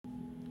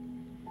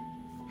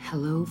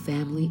Hello,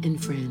 family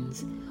and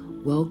friends.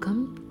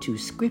 Welcome to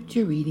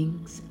Scripture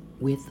Readings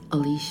with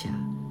Alicia.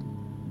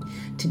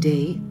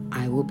 Today,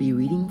 I will be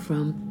reading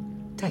from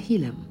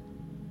Tehillim,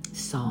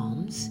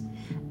 Psalms,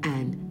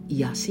 and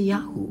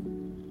Yeshayahu,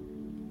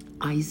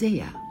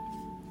 Isaiah.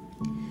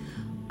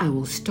 I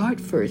will start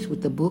first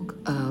with the book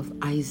of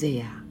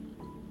Isaiah,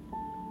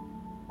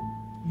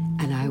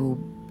 and I will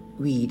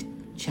read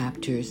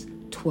chapters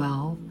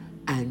 12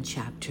 and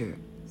chapter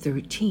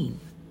 13.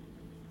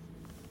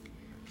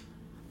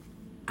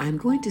 I'm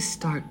going to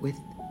start with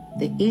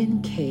the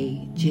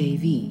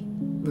NKJV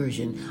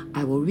version.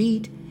 I will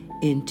read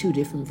in two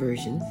different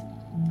versions.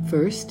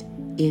 First,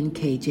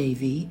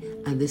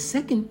 NKJV, and the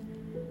second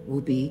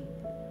will be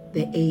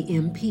the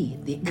AMP,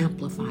 the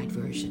Amplified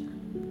version.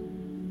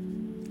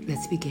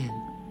 Let's begin.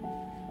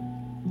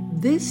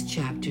 This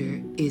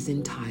chapter is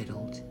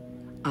entitled,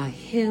 A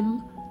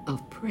Hymn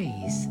of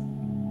Praise.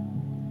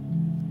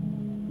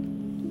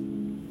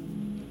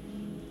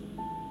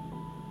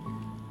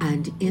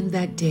 And in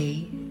that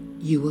day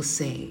you will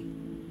say,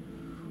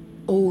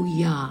 O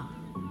Yah,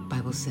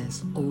 Bible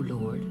says, O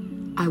Lord,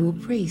 I will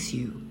praise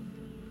you,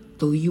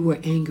 though you were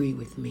angry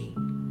with me.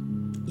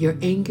 Your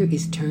anger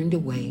is turned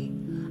away,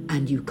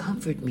 and you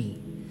comfort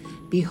me.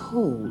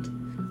 Behold,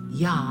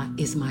 Yah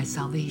is my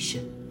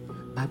salvation.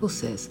 Bible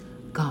says,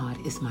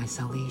 God is my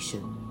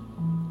salvation.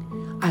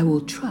 I will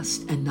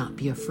trust and not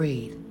be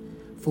afraid,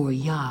 for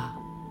Yahuwah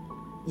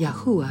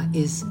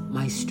is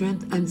my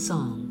strength and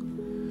song.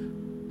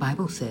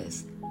 Bible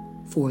says,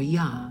 for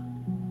Yah,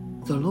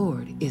 the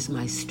Lord is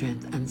my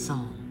strength and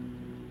song.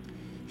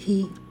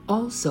 He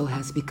also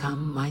has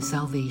become my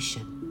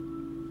salvation.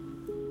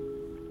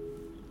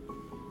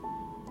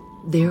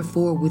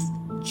 Therefore, with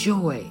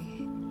joy,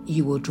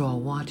 you will draw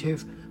water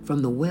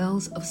from the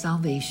wells of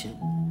salvation.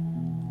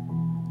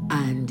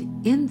 And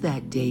in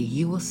that day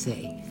you will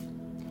say,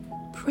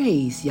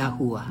 praise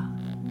Yahuwah.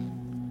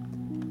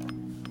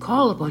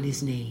 Call upon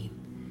his name.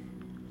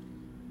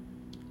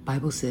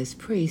 Bible says,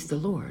 praise the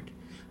Lord.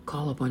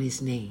 Call upon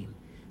his name.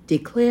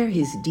 Declare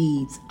his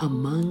deeds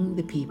among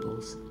the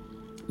peoples.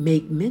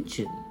 Make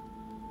mention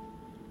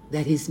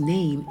that his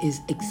name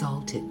is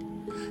exalted.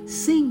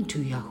 Sing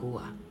to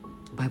Yahuwah.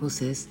 Bible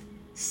says,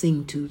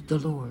 sing to the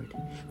Lord,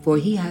 for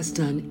he has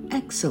done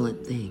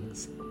excellent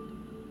things.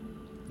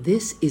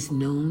 This is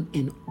known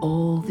in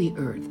all the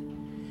earth.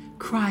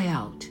 Cry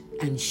out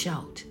and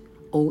shout,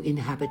 O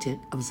inhabitant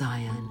of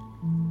Zion,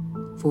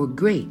 for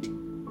great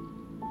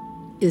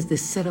is the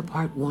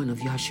set-apart one of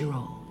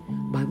Yasharal.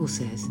 Bible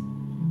says,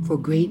 for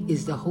great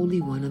is the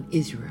Holy One of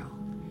Israel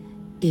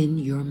in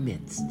your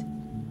midst.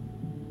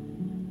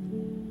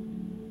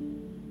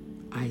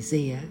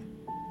 Isaiah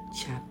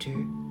chapter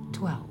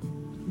 12.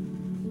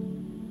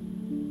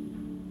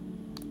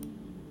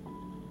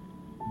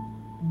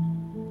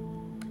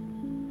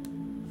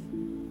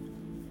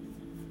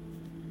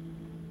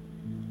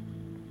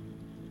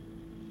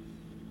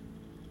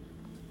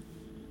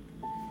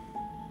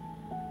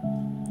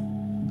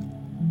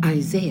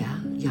 Isaiah,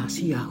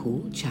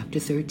 Yeshayahu, chapter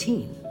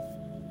 13.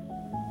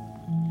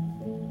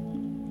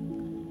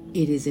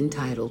 It is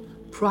entitled,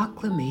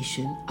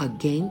 Proclamation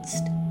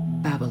Against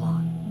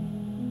Babylon.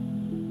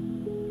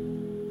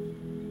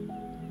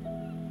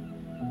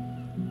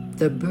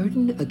 The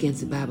burden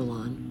against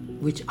Babylon,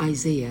 which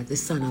Isaiah, the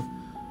son of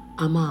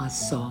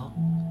Amoz, saw.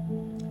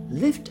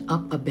 Lift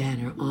up a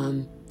banner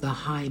on the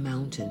high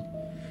mountain.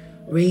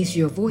 Raise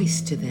your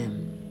voice to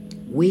them.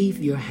 Wave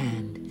your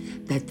hand,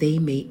 that they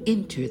may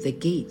enter the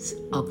gates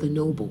of the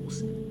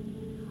nobles.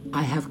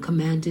 I have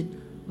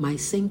commanded my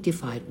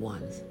sanctified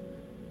ones.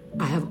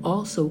 I have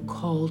also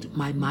called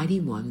my mighty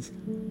ones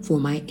for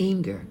my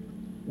anger,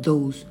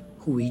 those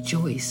who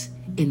rejoice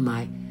in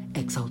my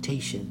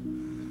exaltation.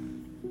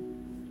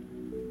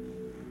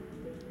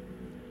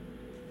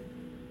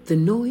 The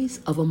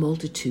noise of a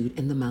multitude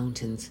in the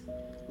mountains,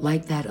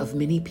 like that of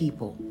many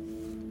people,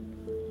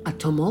 a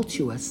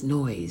tumultuous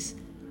noise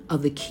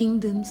of the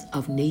kingdoms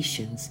of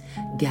nations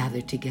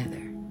gathered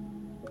together.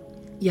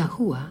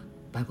 Yahuwah,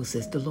 Bible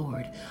says the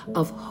Lord,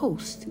 of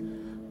hosts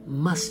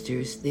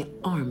musters the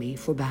army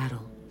for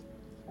battle.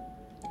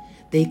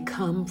 They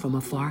come from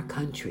a far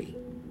country,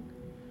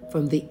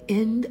 from the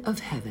end of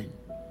heaven.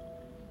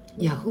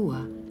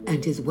 Yahuwah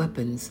and his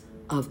weapons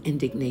of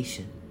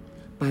indignation.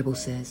 Bible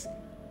says,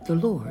 the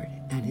Lord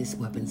and his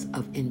weapons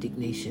of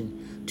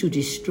indignation to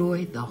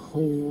destroy the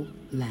whole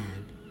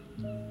land.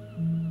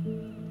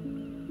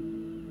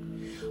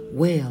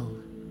 Wail,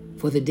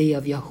 for the day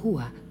of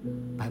Yahuwah,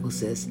 Bible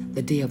says,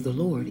 the day of the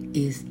Lord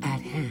is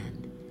at hand.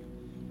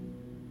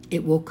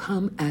 It will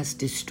come as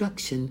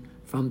destruction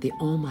from the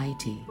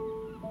Almighty.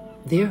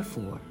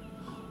 Therefore,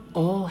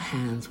 all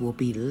hands will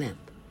be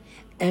limp.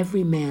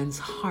 Every man's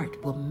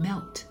heart will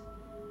melt,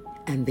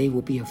 and they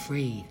will be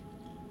afraid.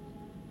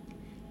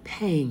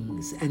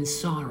 Pangs and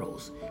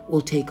sorrows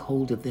will take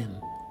hold of them.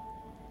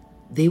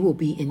 They will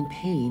be in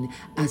pain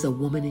as a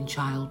woman in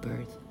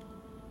childbirth.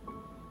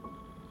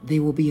 They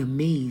will be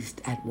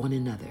amazed at one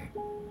another.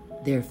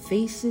 Their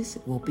faces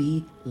will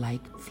be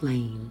like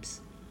flames.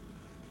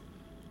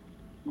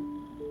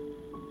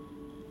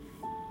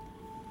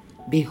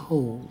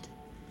 Behold,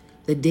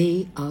 the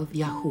day of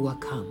Yahuwah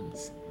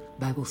comes.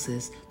 Bible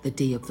says the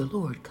day of the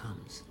Lord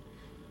comes,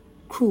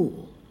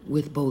 cruel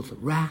with both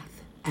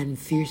wrath and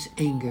fierce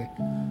anger,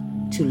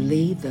 to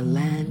lay the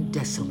land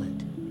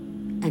desolate,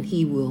 and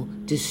he will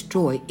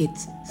destroy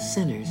its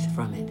sinners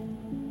from it.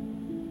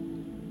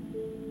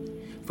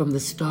 From the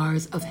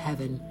stars of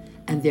heaven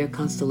and their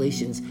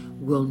constellations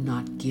will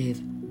not give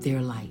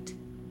their light.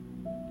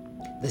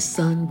 The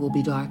sun will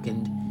be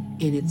darkened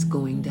in its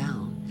going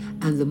down,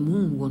 and the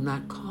moon will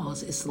not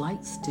cause its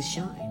lights to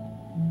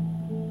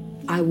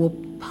shine. I will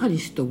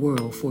punish the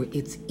world for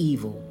its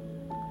evil,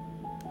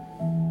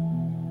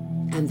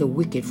 and the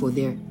wicked for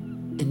their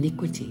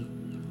iniquity.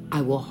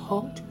 I will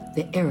halt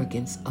the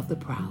arrogance of the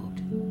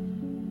proud.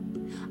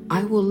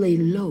 I will lay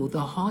low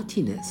the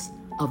haughtiness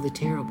of the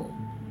terrible.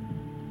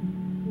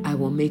 I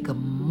will make a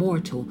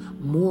mortal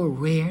more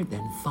rare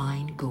than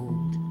fine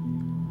gold,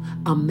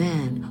 a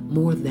man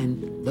more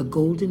than the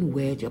golden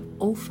wedge of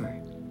Ophir.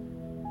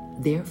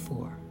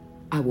 Therefore,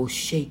 I will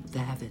shake the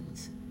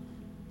heavens,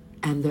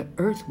 and the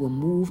earth will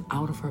move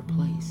out of her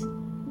place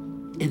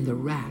in the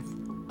wrath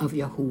of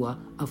Yahuwah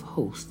of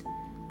hosts.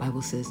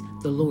 Bible says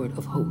the Lord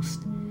of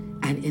hosts,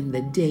 and in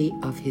the day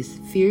of his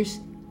fierce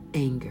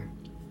anger.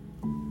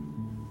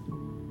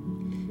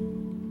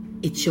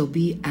 It shall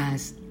be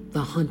as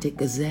the hunted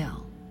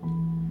gazelle,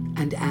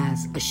 and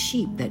as a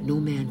sheep that no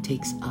man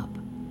takes up.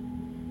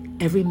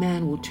 Every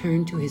man will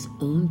turn to his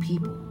own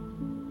people,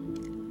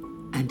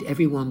 and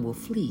everyone will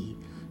flee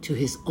to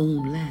his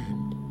own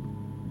land.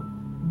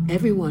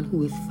 Everyone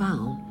who is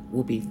found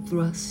will be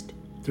thrust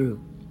through.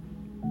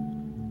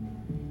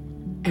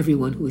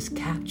 Everyone who is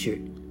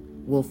captured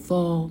will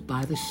fall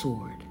by the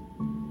sword.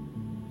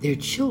 Their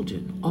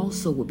children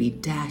also will be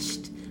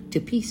dashed to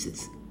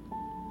pieces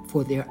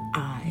before their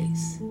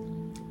eyes.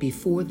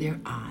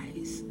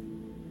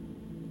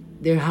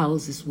 Their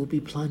houses will be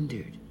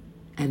plundered,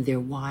 and their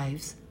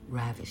wives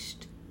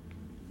ravished.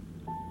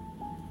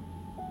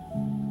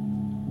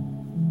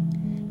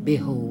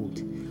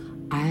 Behold,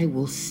 I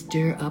will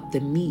stir up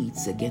the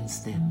Medes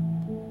against them,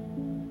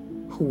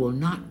 who will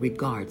not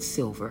regard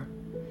silver,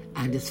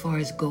 and as far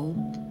as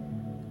gold,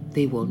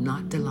 they will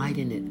not delight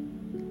in it.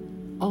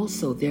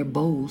 Also their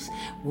bows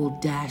will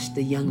dash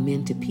the young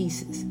men to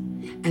pieces,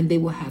 and they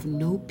will have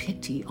no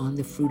pity on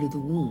the fruit of the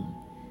womb.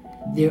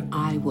 Their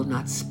eye will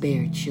not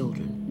spare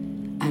children.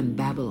 And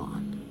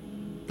Babylon,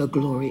 the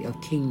glory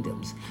of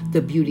kingdoms,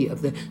 the beauty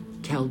of the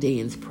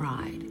Chaldeans'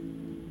 pride,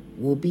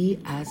 will be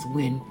as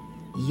when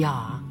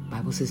Yah,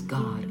 Bible says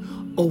God,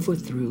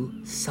 overthrew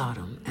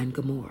Sodom and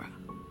Gomorrah.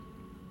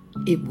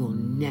 It will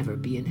never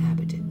be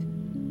inhabited,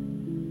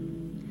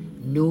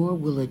 nor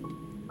will it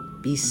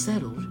be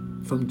settled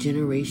from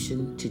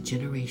generation to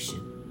generation.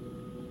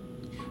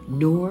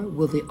 Nor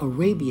will the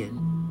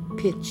Arabian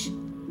pitch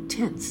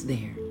tents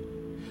there,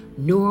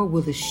 nor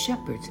will the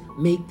shepherds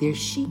make their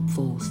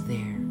sheepfolds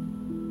there.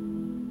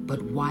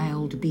 But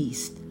wild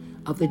beasts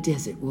of the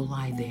desert will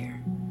lie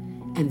there,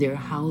 and their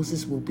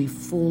houses will be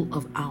full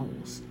of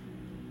owls.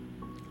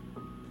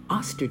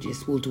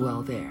 Ostriches will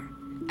dwell there,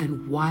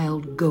 and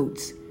wild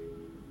goats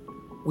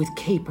with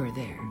caper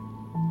there.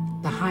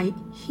 The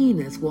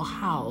hyenas will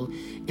howl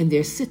in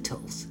their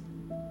citadels,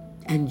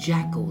 and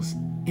jackals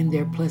in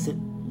their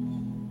pleasant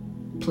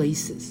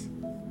places.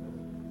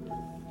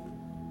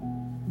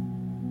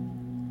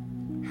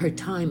 Her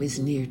time is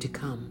near to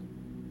come,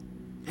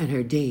 and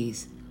her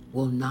days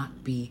will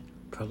not be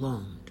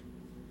prolonged.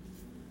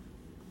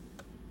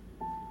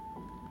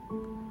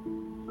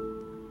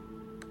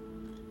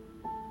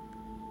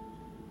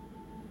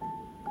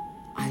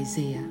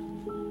 Isaiah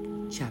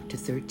chapter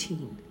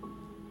 13.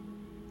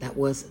 That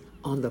was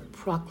on the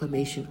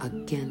proclamation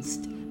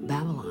against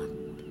Babylon.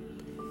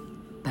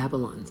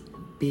 Babylon's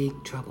big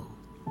trouble.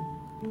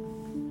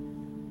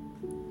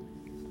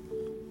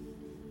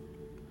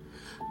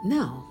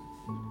 Now,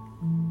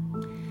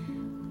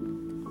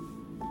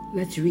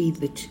 let's read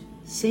the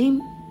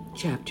same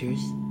chapters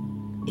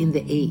in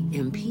the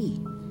AMP,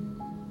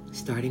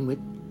 starting with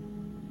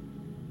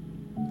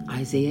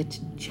Isaiah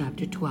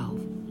chapter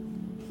 12.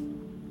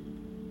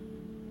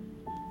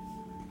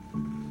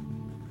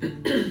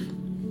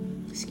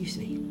 Excuse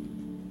me.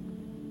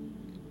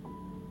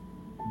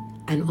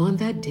 And on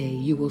that day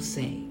you will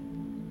say,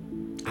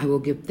 I will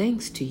give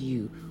thanks to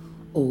you,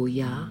 O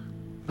Yah,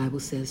 Bible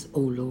says, O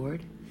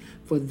Lord,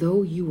 for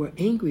though you were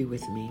angry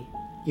with me,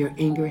 your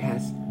anger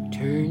has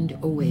turned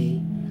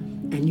away,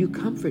 and you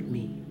comfort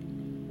me.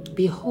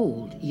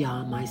 Behold,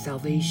 Yah, my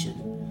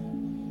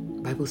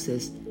salvation. Bible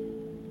says,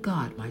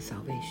 God, my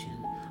salvation.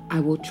 I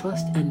will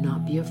trust and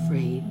not be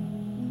afraid.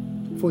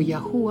 For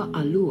Yahuwah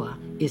Alua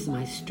is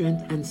my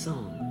strength and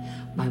song.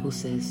 Bible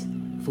says,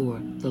 for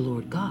the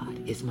Lord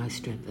God is my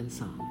strength and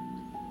song.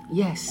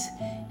 Yes,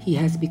 he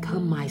has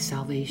become my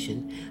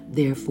salvation.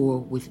 Therefore,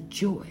 with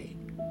joy,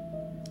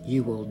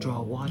 you will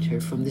draw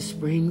water from the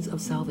springs of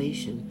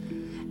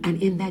salvation.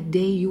 And in that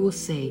day you will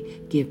say,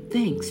 give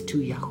thanks to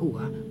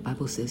Yahuwah,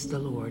 Bible says the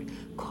Lord.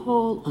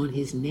 Call on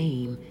his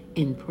name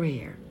in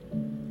prayer.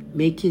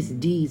 Make his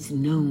deeds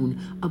known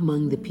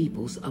among the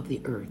peoples of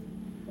the earth.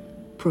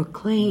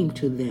 Proclaim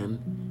to them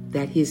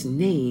that his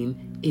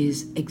name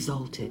is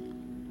exalted.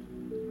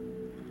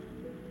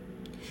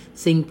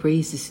 Sing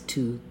praises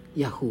to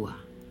Yahuwah,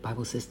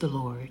 Bible says the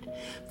Lord,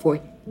 for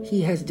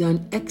he has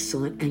done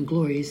excellent and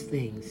glorious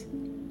things.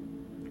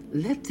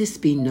 Let this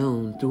be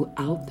known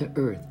throughout the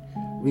earth.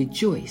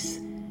 Rejoice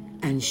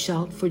and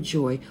shout for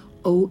joy,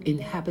 O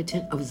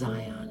inhabitant of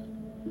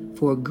Zion,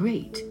 for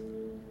great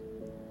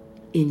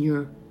in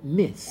your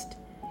midst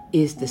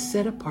is the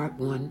set apart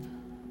one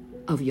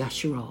of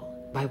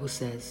Yasharal, Bible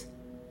says,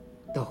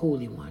 the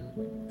Holy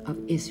One of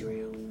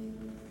Israel.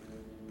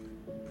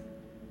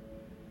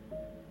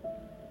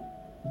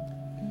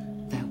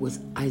 That was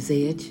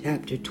Isaiah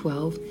chapter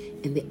 12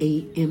 in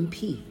the AMP.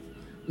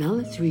 Now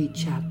let's read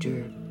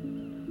chapter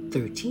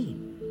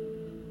 13.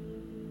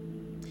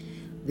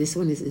 This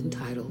one is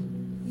entitled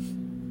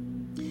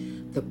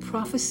The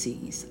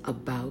Prophecies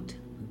About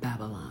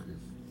Babylon.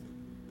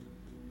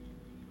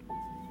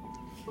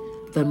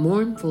 The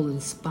mournful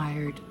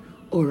inspired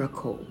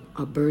oracle,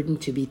 a burden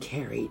to be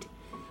carried,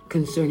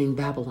 concerning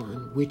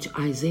Babylon, which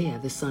Isaiah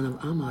the son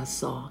of Amoz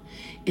saw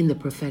in the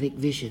prophetic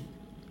vision.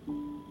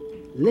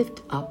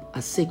 Lift up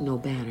a signal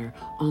banner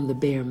on the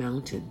bare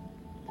mountain.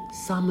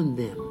 Summon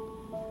them,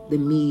 the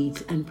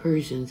Medes and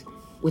Persians,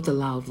 with a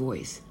loud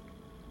voice.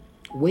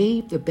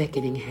 Wave the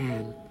beckoning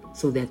hand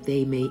so that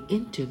they may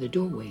enter the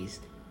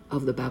doorways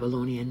of the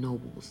Babylonian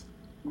nobles.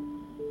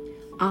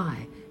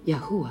 I,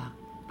 Yahuwah,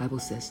 Bible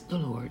says the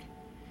Lord,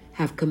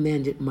 have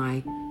commanded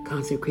my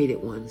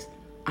consecrated ones.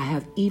 I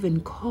have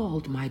even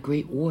called my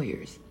great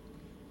warriors,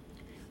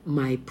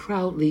 my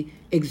proudly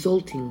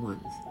exulting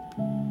ones,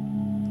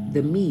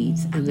 the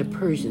Medes and the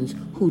Persians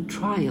who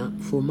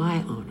triumph for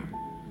my honor,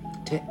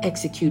 to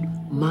execute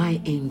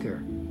my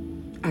anger.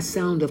 A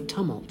sound of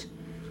tumult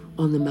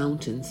on the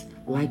mountains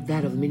like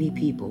that of many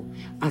people,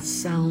 a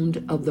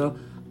sound of the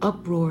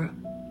uproar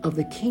of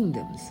the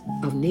kingdoms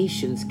of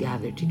nations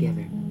gathered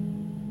together.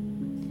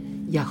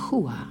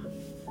 Yahuwah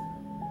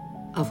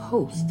of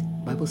hosts,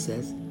 Bible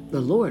says, the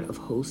Lord of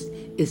hosts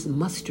is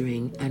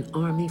mustering an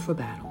army for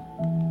battle.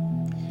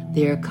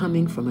 They are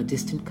coming from a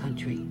distant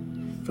country,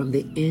 from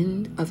the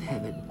end of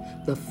heaven,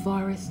 the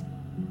farthest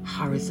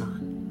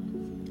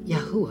horizon.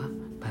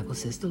 Yahuwah, Bible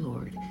says the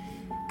Lord,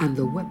 and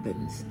the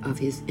weapons of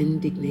his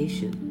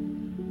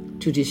indignation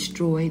to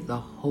destroy the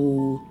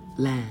whole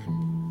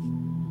land.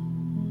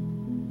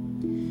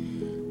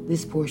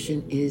 This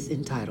portion is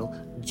entitled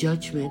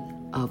Judgment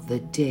of the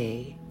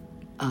Day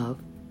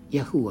of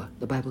Yahuwah.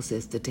 The Bible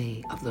says the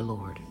day of the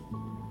Lord.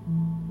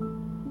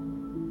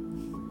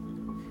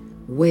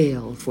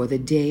 Wail, for the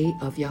day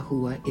of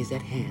Yahuwah is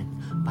at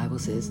hand. Bible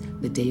says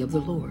the day of the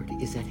Lord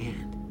is at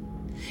hand.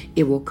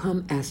 It will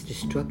come as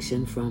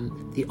destruction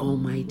from the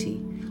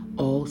Almighty,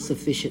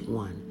 all-sufficient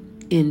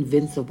one,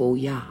 invincible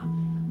Yah.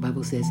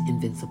 Bible says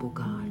invincible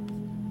God.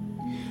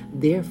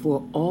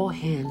 Therefore all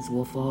hands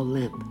will fall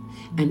limp,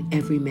 and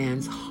every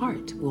man's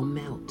heart will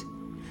melt.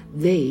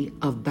 They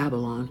of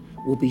Babylon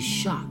will be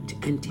shocked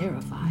and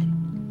terrified.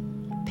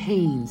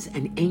 Pains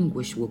and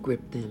anguish will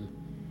grip them.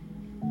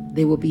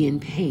 They will be in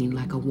pain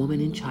like a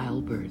woman in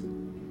childbirth.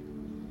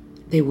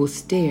 They will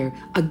stare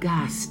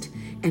aghast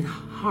and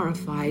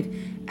horrified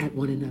at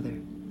one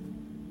another,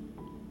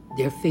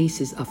 their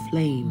faces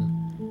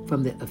aflame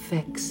from the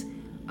effects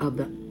of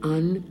the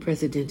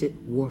unprecedented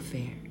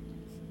warfare.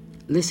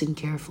 Listen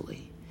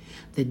carefully.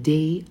 The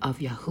day of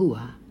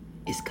Yahuwah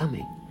is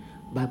coming.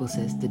 Bible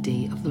says the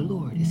day of the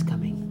Lord is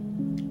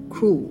coming,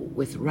 cruel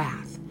with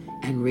wrath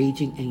and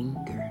raging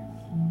anger,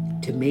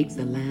 to make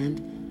the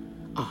land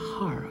a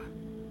horror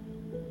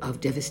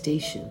of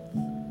devastation,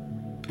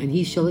 and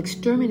he shall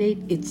exterminate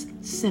its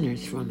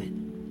sinners from it.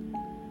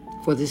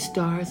 For the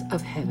stars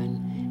of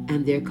heaven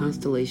and their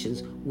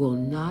constellations will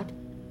not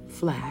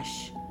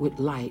flash with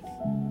light,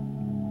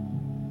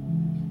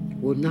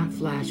 will not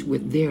flash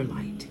with their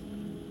light.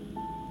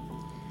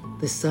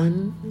 The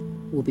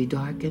sun will be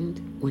darkened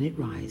when it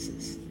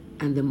rises,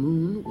 and the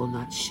moon will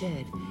not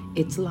shed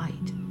its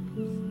light.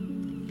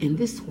 In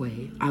this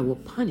way I will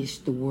punish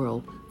the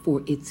world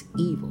for its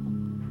evil,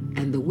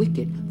 and the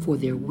wicked for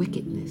their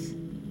wickedness,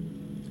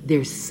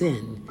 their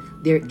sin,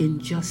 their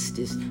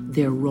injustice,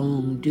 their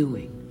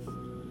wrongdoing.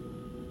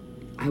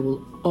 I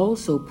will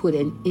also put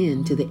an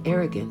end to the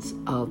arrogance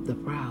of the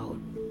proud,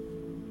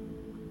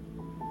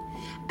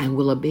 and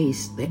will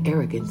abase the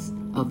arrogance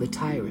of the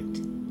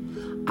tyrant.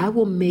 I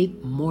will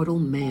make mortal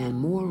man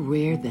more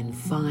rare than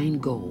fine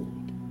gold,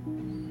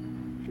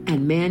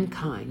 and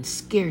mankind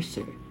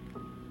scarcer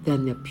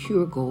than the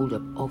pure gold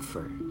of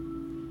Ophir.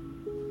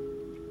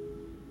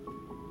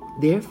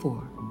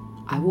 Therefore,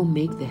 I will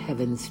make the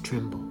heavens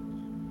tremble,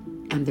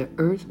 and the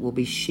earth will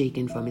be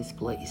shaken from its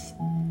place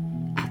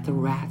at the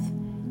wrath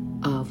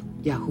of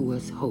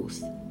Yahuwah's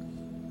host.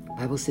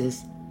 Bible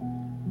says,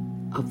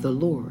 of the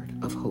Lord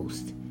of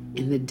hosts,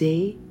 in the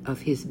day of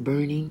his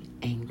burning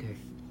anger.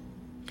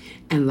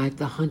 And like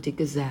the hunted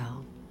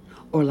gazelle,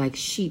 or like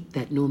sheep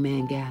that no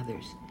man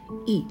gathers,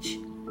 each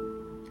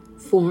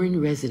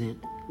foreign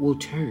resident will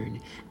turn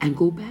and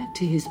go back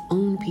to his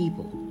own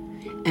people,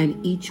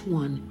 and each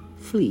one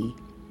flee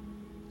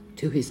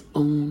to his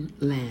own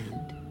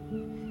land.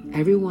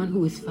 Everyone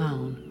who is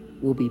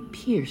found will be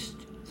pierced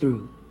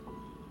through,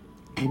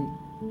 and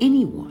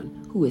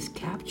anyone who is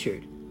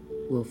captured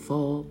will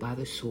fall by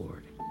the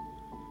sword.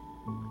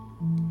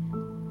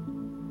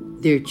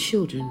 Their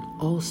children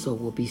also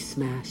will be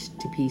smashed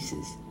to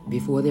pieces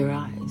before their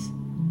eyes.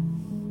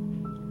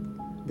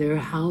 Their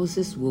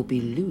houses will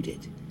be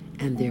looted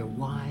and their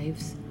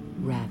wives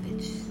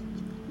ravaged.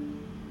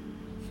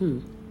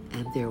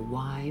 And their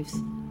wives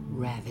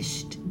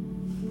ravished.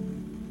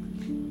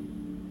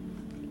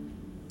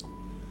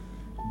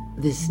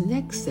 This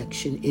next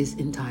section is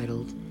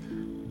entitled,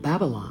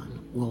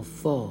 Babylon Will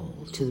Fall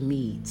to the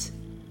Medes.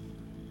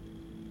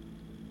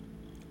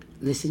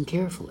 Listen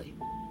carefully.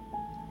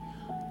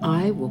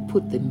 I will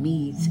put the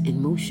Medes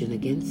in motion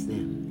against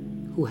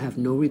them, who have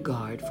no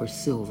regard for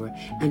silver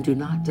and do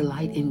not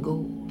delight in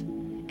gold,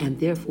 and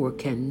therefore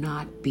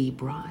cannot be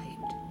bribed.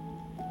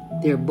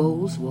 Their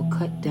bows will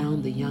cut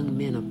down the young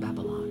men of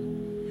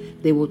Babylon.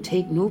 They will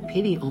take no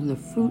pity on the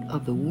fruit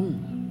of the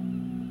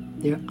womb.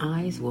 Their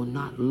eyes will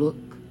not look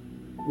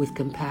with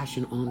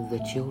compassion on the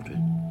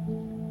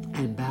children.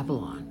 And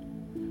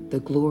Babylon, the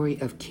glory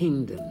of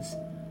kingdoms,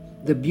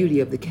 the beauty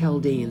of the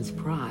Chaldeans'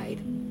 pride,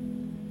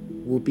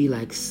 will be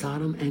like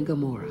Sodom and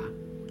Gomorrah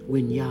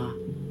when Yah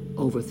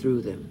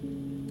overthrew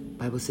them.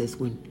 Bible says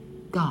when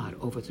God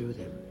overthrew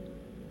them.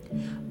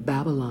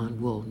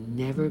 Babylon will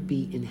never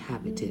be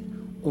inhabited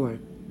or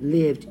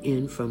lived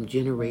in from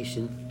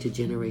generation to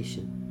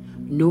generation,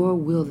 nor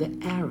will the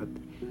Arab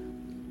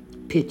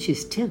pitch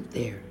his tent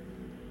there,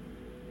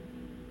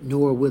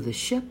 nor will the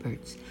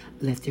shepherds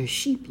let their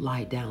sheep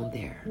lie down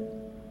there.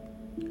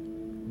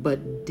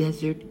 But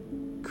desert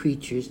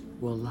creatures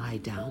will lie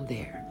down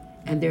there,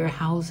 and their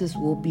houses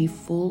will be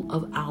full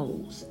of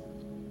owls.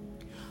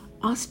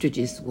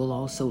 Ostriches will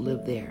also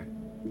live there,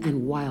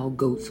 and wild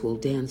goats will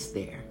dance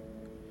there.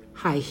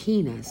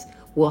 Hyenas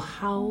will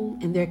howl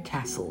in their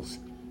castles,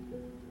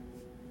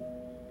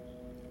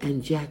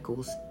 and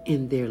jackals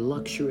in their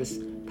luxurious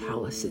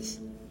palaces.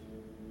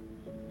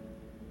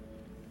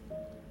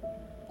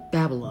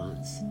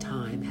 Babylon's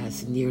time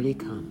has nearly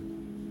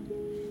come,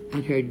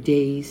 and her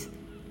days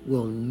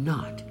will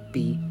not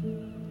be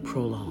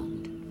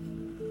prolonged.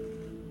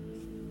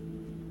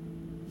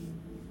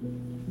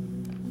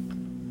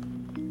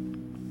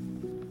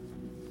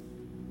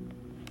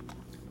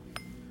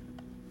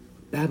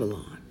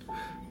 Babylon.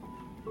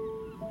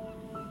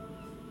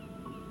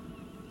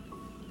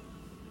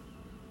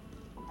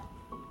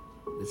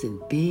 Was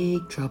in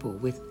big trouble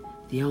with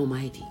the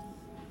Almighty.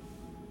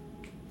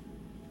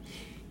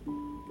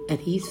 And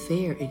he's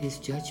fair in his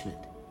judgment.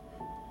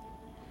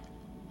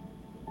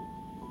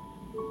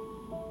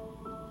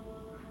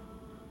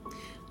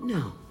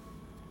 Now,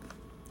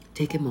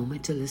 take a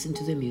moment to listen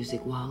to the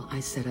music while I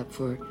set up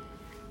for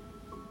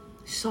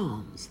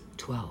Psalms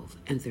 12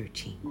 and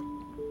 13.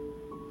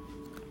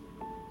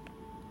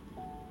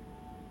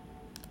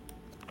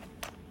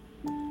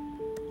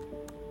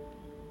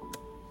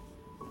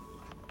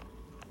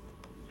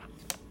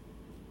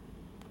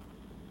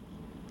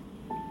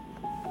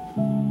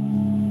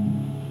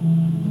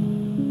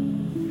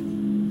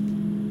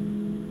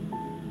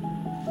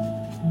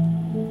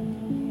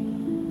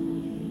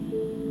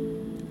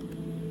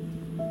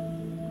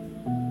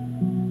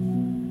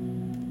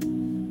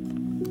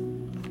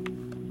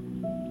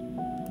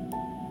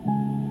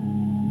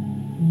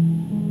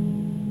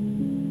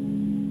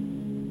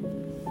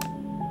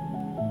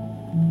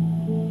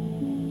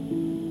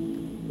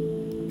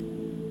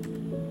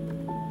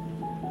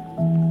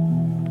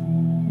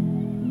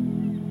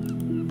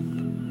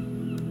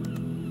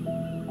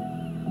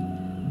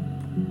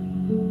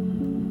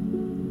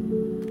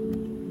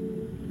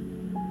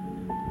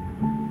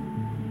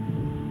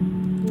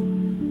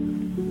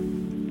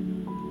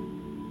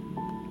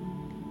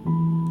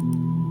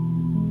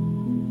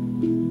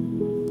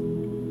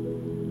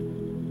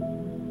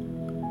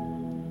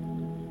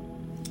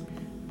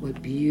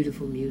 What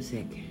beautiful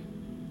music.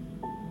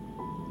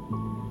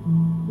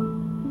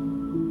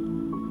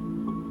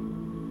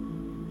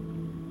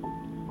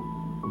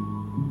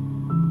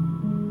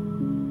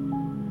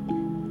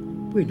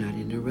 We're not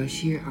in a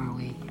rush here, are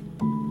we?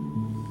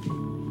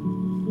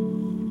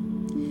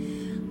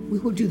 We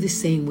will do the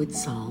same with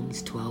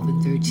Psalms 12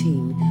 and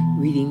 13,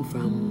 reading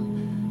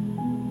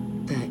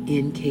from the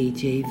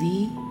NKJV,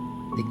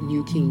 the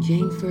New King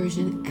James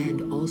Version,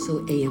 and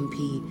also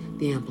AMP,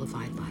 the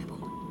Amplified Bible.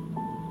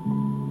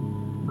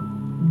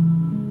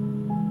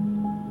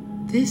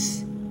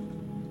 This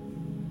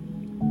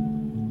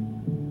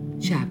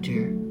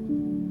chapter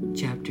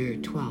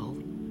 12,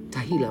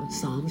 Tehillim,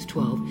 Psalms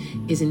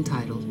 12, is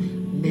entitled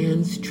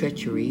Man's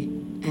Treachery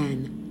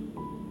and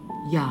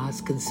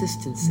Yah's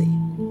Consistency.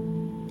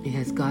 It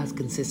has God's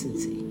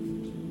consistency.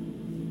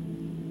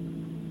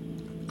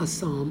 A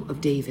Psalm of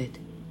David.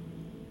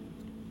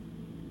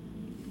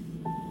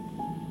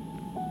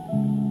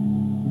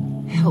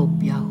 Help,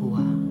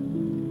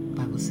 Yahuwah,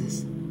 Bible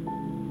says,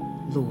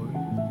 Lord.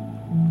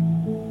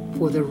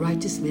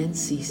 righteous man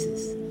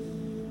ceases.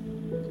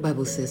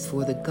 Bible says,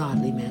 for the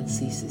godly man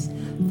ceases.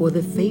 For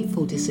the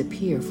faithful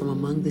disappear from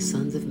among the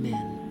sons of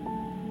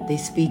men. They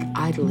speak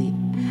idly,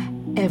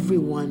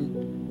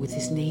 everyone with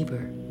his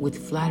neighbor.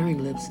 With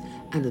flattering lips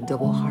and a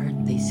double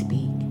heart they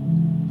speak.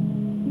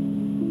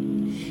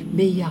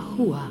 May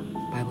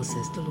Yahuwah, Bible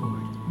says the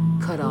Lord,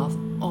 cut off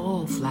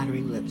all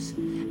flattering lips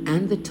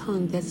and the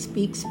tongue that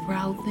speaks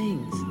proud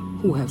things,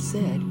 who have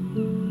said,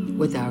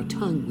 with our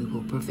tongue we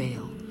will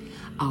prevail.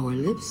 Our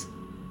lips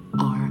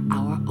are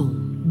our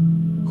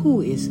own.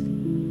 Who is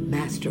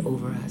master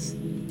over us?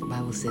 The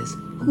Bible says,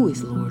 who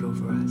is Lord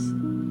over us?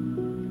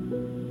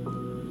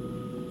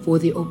 For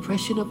the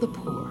oppression of the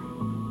poor,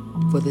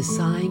 for the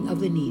sighing of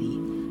the needy,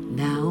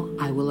 now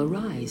I will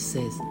arise,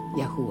 says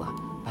Yahuwah.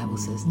 Bible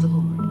says the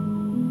Lord.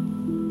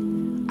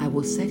 I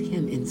will set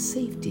him in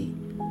safety,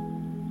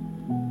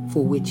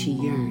 for which he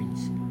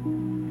yearns.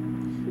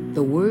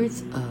 The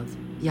words of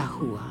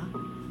Yahuwah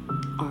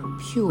are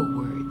pure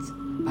words.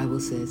 Bible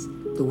says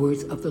the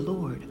words of the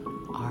Lord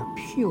are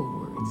pure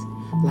words,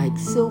 like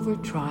silver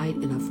tried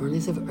in a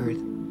furnace of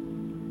earth,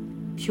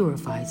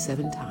 purified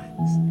 7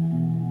 times.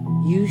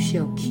 You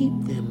shall keep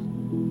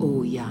them,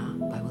 O Yah,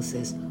 Bible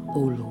says, O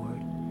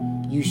Lord.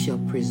 You shall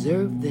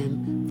preserve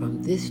them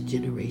from this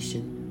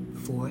generation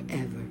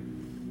forever.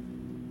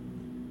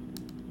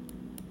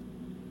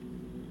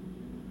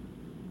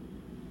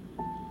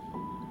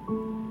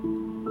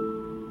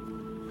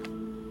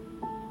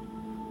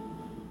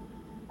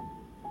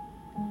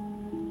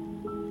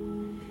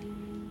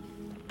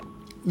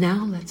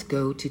 Now let's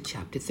go to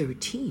chapter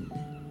 13.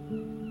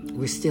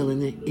 We're still in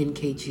the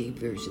NKJ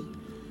version.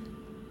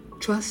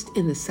 Trust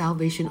in the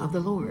salvation of the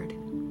Lord.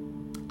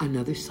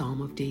 Another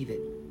Psalm of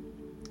David.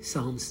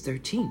 Psalms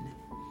 13.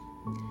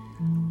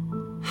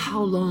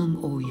 How long,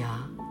 O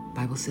Yah,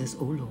 Bible says,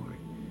 O Lord,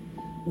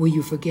 will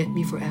you forget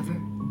me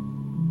forever?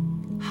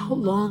 How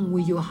long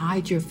will you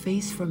hide your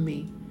face from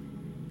me?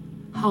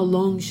 How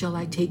long shall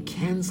I take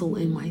counsel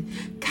in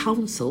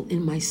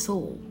my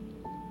soul,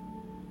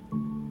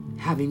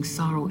 having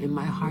sorrow in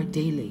my heart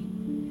daily?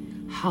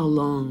 How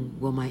long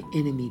will my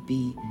enemy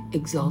be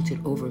exalted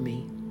over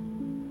me?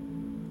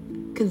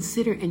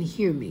 Consider and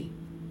hear me,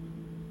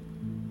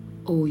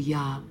 O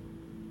Yah,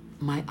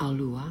 my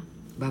Alua,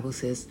 Bible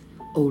says,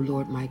 O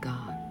Lord my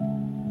God.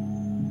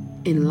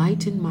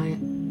 Enlighten my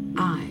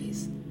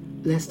eyes,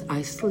 lest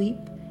I sleep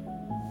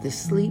the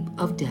sleep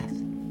of death.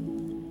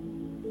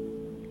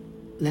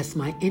 Lest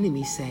my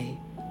enemy say,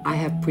 I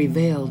have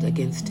prevailed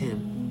against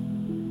him.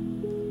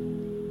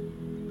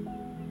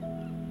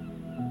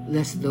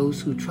 Lest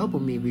those who trouble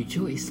me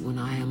rejoice when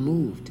I am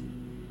moved.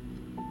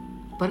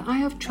 But I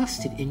have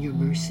trusted in your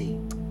mercy.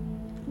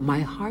 My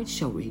heart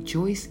shall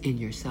rejoice in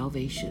your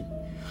salvation.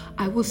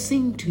 I will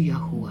sing to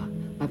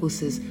Yahuwah. Bible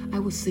says, I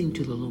will sing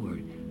to the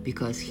Lord,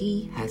 because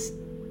he has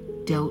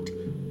dealt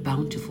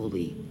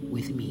bountifully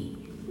with me.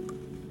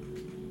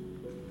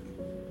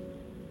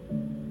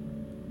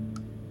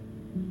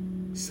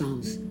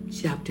 Psalms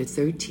chapter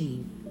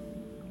 13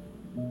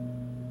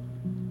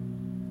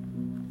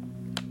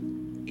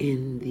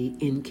 in the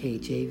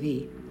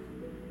NKJV.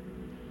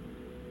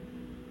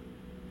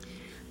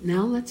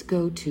 Now let's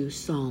go to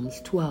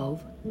Psalms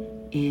 12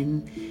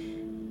 in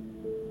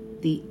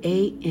the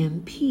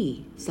AMP,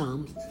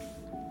 Psalms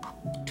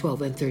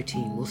 12 and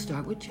 13. We'll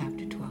start with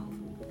chapter 12.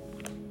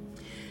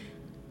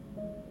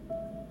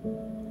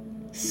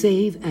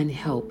 Save and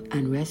help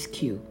and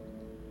rescue,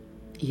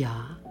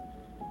 Yah.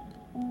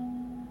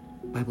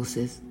 Bible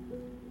says,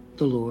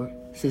 the Lord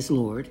says,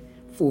 Lord,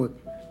 for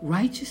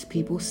righteous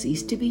people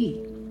cease to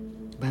be.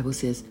 Bible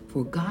says,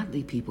 for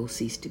godly people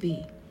cease to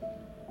be.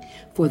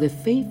 For the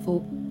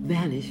faithful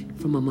vanish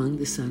from among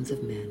the sons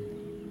of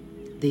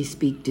men. They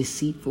speak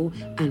deceitful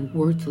and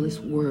worthless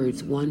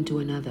words one to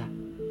another.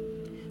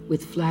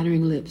 With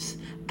flattering lips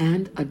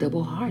and a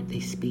double heart they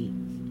speak.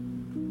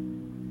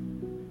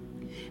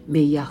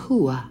 May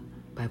Yahuwah,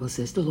 Bible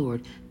says the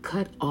Lord,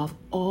 cut off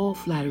all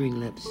flattering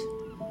lips,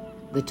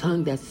 the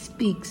tongue that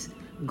speaks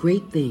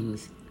great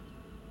things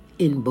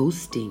in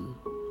boasting,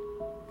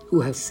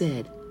 who have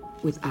said,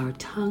 with our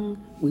tongue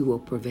we will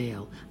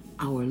prevail.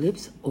 Our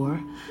lips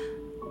are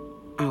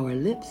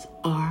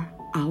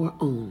our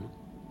own.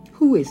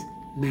 Who is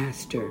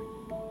master?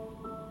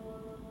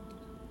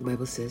 The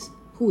Bible says,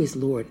 who is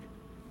Lord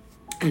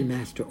and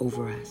master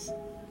over us?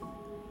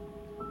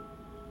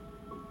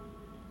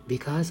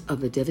 Because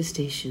of the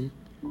devastation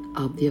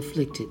of the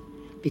afflicted,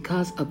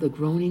 because of the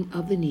groaning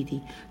of the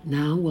needy,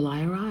 now will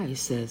I arise,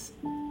 says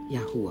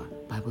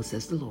Yahuwah. Bible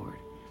says the Lord.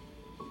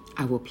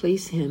 I will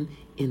place him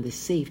in the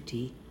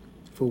safety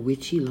for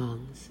which he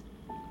longs.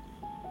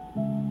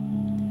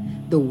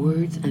 The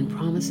words and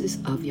promises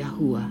of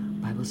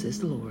Yahuwah, Bible says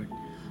the Lord,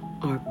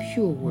 are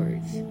pure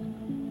words,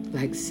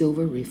 like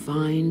silver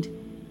refined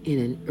in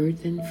an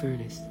earthen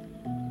furnace,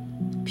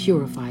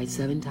 purified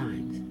 7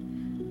 times.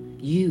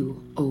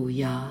 You, O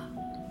Yah,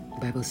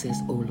 Bible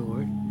says, O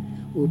Lord,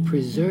 will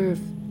preserve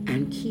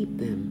and keep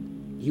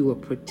them. You will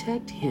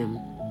protect him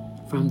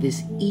from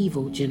this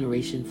evil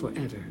generation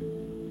forever.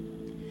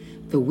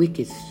 The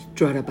wicked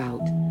strut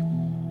about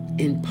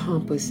in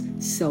pompous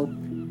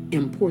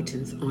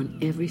self-importance on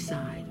every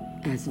side,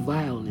 as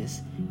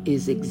vileness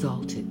is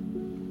exalted,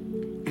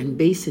 and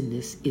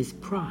baseness is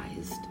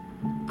prized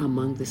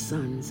among the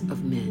sons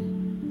of men.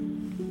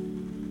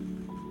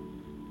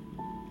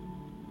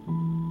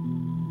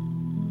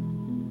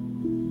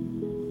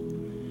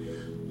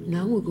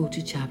 Now we'll go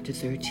to chapter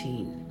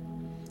 13,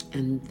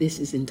 and this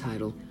is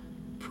entitled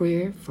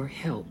Prayer for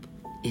Help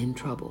in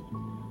Trouble,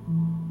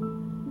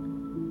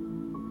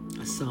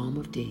 a Psalm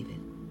of David.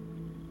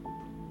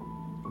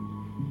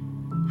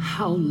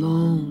 How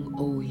long,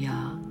 O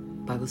Yah,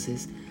 Bible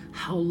says,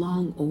 how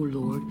long, O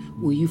Lord,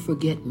 will you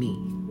forget me?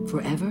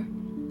 Forever?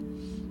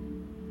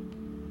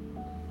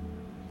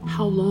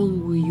 How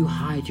long will you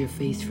hide your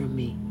face from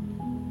me?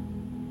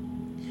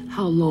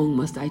 How long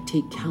must I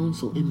take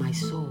counsel in my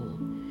soul,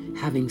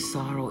 having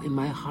sorrow in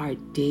my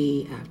heart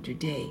day after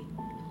day?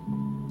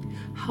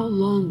 How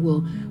long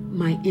will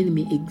my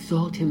enemy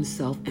exalt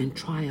himself and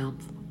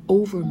triumph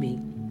over me?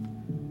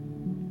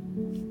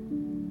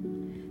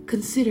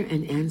 Consider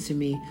and answer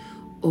me,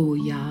 O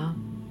Yah,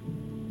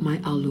 my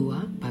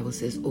Alua, Bible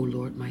says, O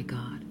Lord my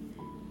God.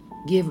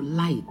 Give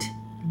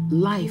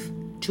life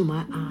to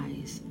my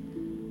eyes,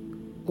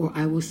 or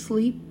I will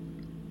sleep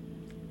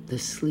the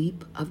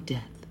sleep of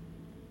death.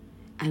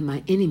 And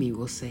my enemy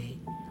will say,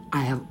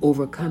 I have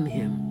overcome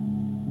him,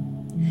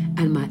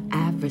 and my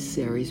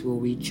adversaries will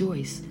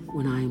rejoice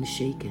when I am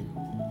shaken.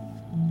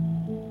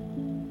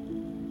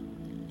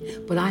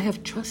 But I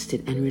have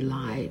trusted and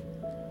relied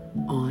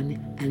on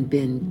and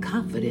been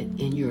confident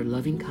in your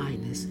loving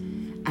kindness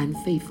and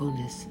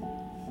faithfulness.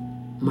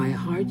 My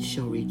heart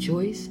shall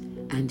rejoice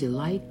and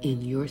delight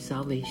in your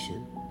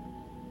salvation.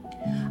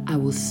 I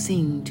will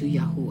sing to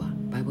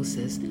Yahuwah, Bible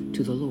says,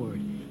 to the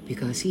Lord,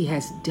 because he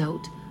has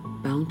dealt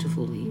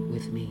bountifully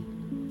with me.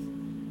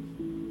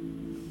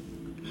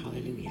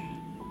 Hallelujah.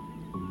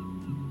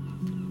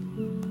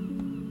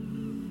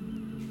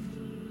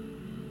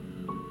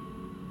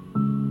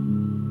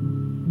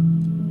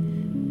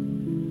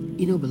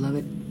 You know,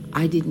 beloved,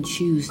 I didn't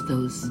choose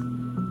those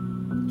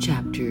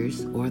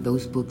chapters or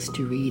those books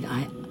to read.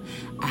 I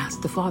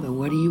asked the Father,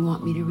 what do you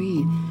want me to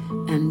read?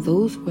 And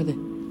those were the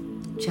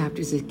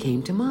chapters that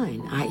came to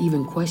mind. I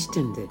even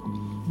questioned it.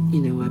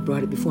 You know, I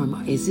brought it before him.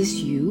 Is this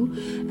you?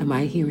 Am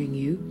I hearing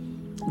you?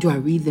 Do I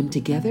read them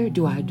together?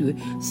 Do I do it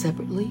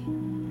separately?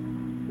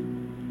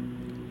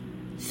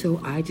 So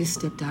I just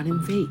stepped out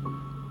in faith.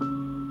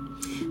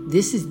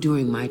 This is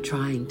during my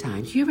trying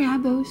times. You ever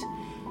have those?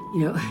 You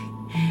know,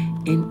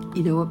 and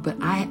you know what? But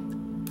I,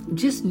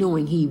 just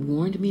knowing he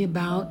warned me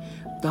about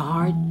the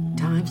hard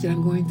times that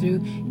I'm going through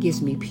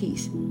gives me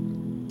peace.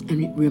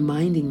 And it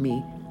reminding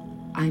me,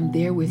 I'm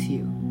there with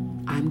you.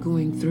 I'm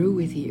going through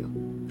with you.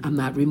 I'm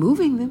not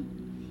removing them,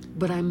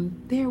 but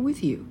I'm there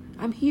with you.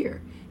 I'm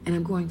here, and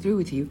I'm going through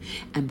with you.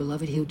 And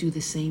beloved, he'll do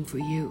the same for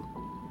you.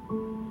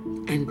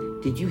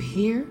 And did you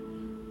hear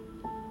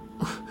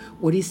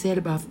what he said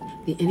about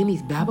the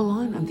enemy's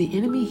Babylon? The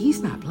enemy,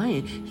 he's not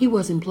playing. He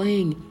wasn't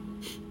playing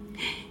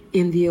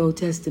in the Old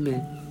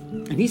Testament,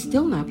 and he's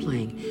still not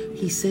playing.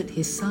 He sent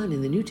his son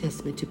in the New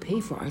Testament to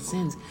pay for our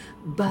sins,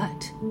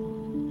 but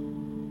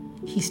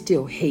he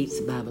still hates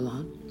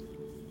Babylon.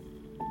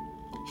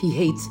 He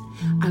hates,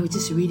 I was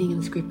just reading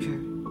in scripture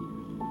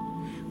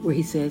where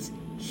he says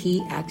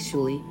he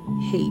actually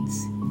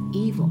hates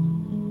evil.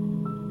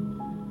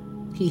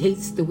 He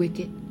hates the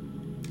wicked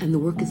and the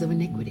workers of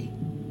iniquity.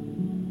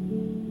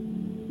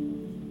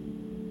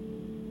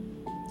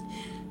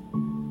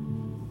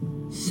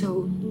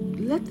 So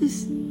let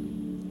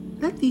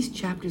these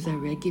chapters I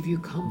read give you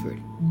comfort.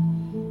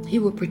 He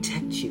will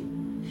protect you.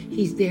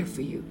 He's there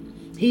for you.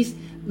 He's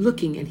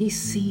looking and he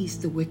sees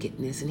the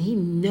wickedness and he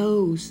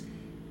knows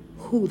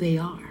who they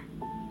are.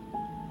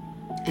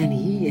 And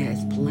he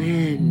has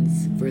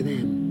plans for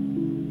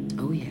them.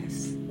 Oh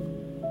yes.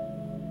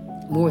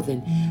 More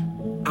than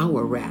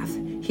our wrath.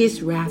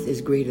 His wrath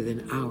is greater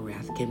than our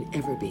wrath can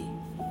ever be.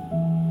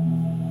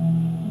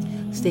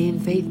 Stay in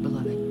faith,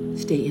 beloved.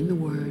 Stay in the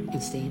Word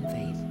and stay in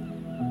faith.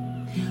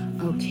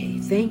 Okay,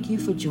 thank you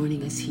for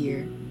joining us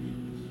here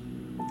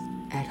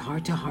at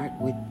Heart to Heart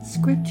with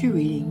Scripture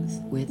Readings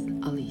with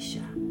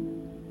Alicia.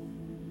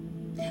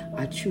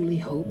 I truly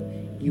hope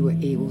you were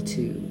able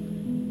to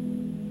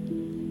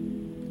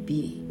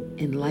be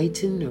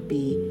enlightened or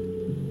be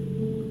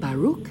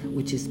Baruch,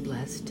 which is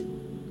blessed,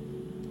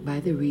 by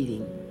the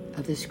reading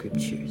of the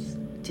Scriptures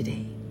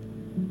today.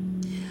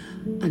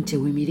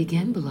 Until we meet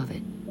again,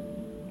 beloved,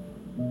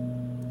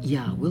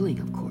 Yah willing,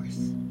 of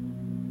course.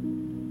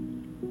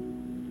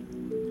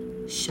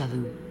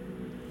 Shalom.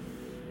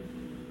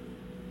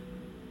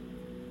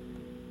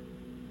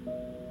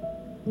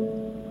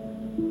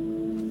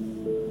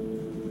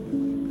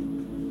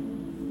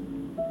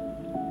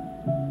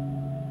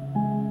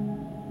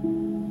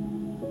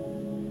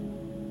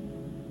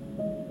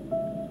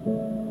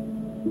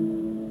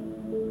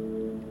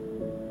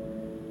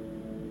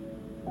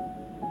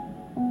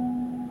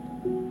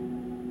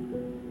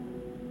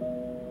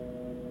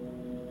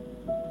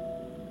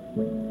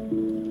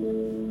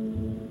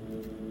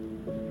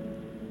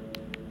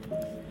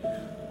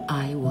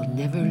 I will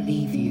never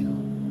leave you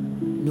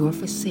nor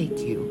forsake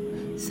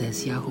you,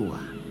 says Yahuwah.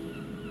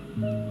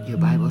 Your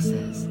Bible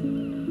says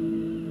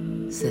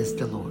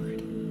the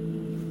Lord.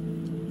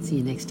 See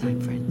you next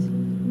time, friends.